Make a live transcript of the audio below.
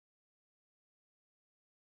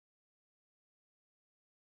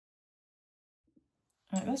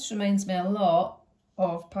Right, this reminds me a lot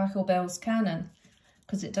of Pachelbel's Canon,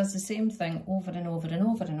 because it does the same thing over and over and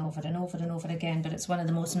over and over and over and over again, but it's one of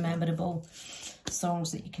the most memorable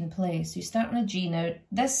songs that you can play. So you start on a G now.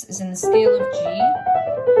 This is in the scale of G,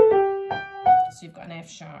 so you've got an F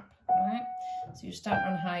sharp, right? So you start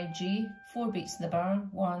on high G, 4 beats in the bar,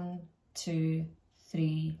 1, 2,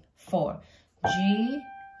 3, 4. G,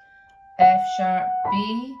 F sharp,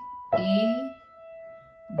 B, E,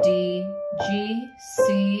 D, G,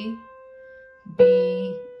 C, B,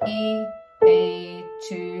 E, A,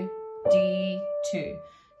 2, D, 2,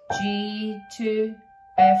 G, 2,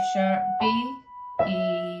 F sharp, B,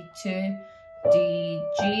 E, 2, D,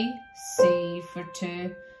 G, C for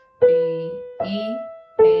 2, B, E,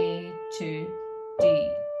 A, 2,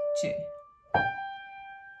 D, 2.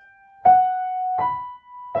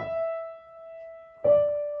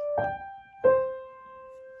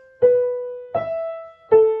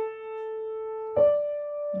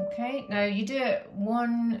 Okay, now you do it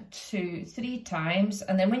 1, 2, 3 times,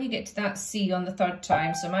 and then when you get to that C on the 3rd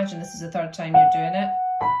time, so imagine this is the 3rd time you're doing it.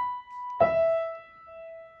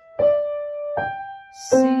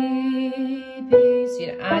 C, B, so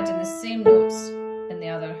you're adding the same notes in the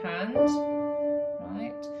other hand,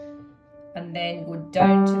 right? And then go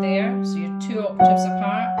down to there, so you're 2 octaves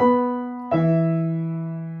apart.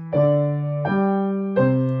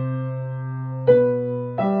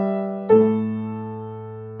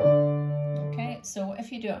 So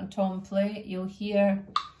if you do it on tom play, you'll hear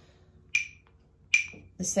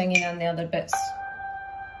the singing and the other bits.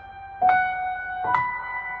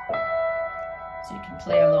 So you can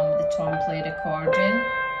play along with the tom played accordion.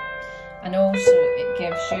 And also it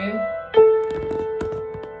gives you...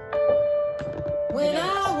 When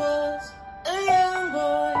I was a young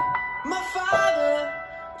boy, my father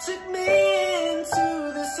took me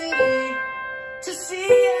into the city to see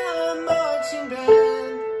a marching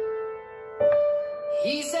band.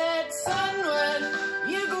 He said, son, when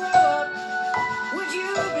you grow up, would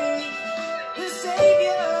you be the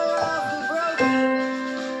savior of the broken,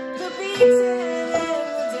 the beaten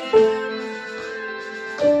and the damned?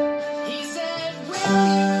 He said, will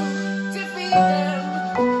you defeat them,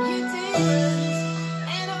 you demons,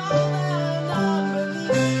 and all the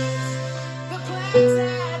non-believers, the plagues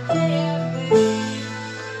that they have made?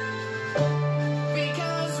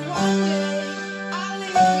 Because one day I'll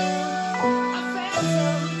leave you a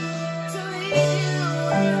phantom to lead you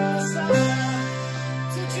in the summer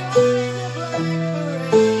to join the black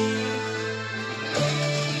parade.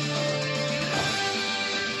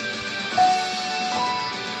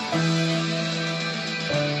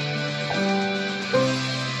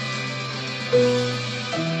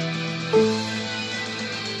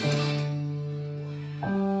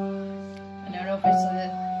 And now obviously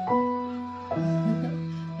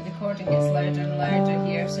the recording gets louder and louder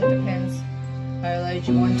here, so it depends how loud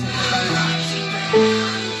you want it to be.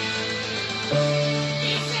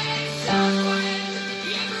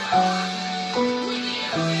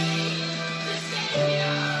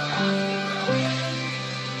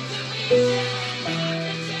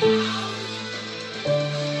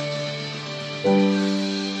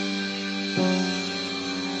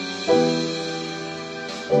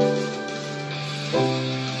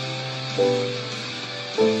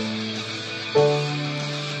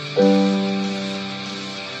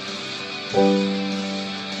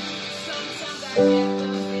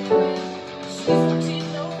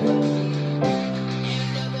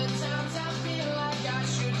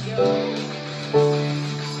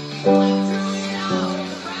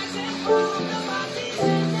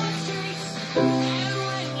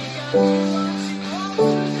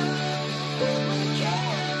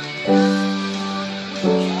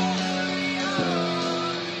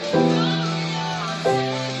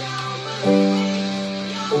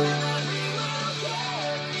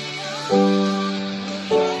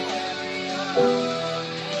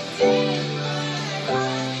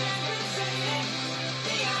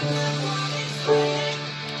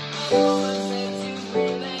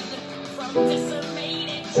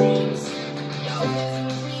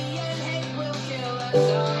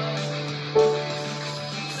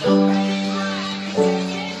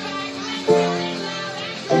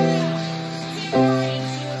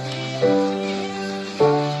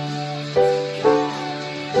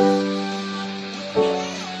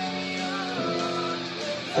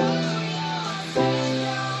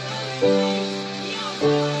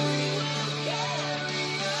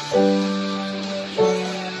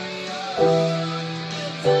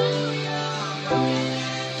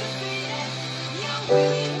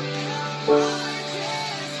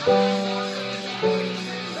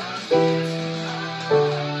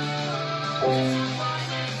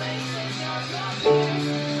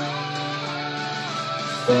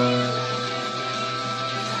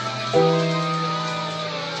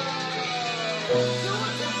 You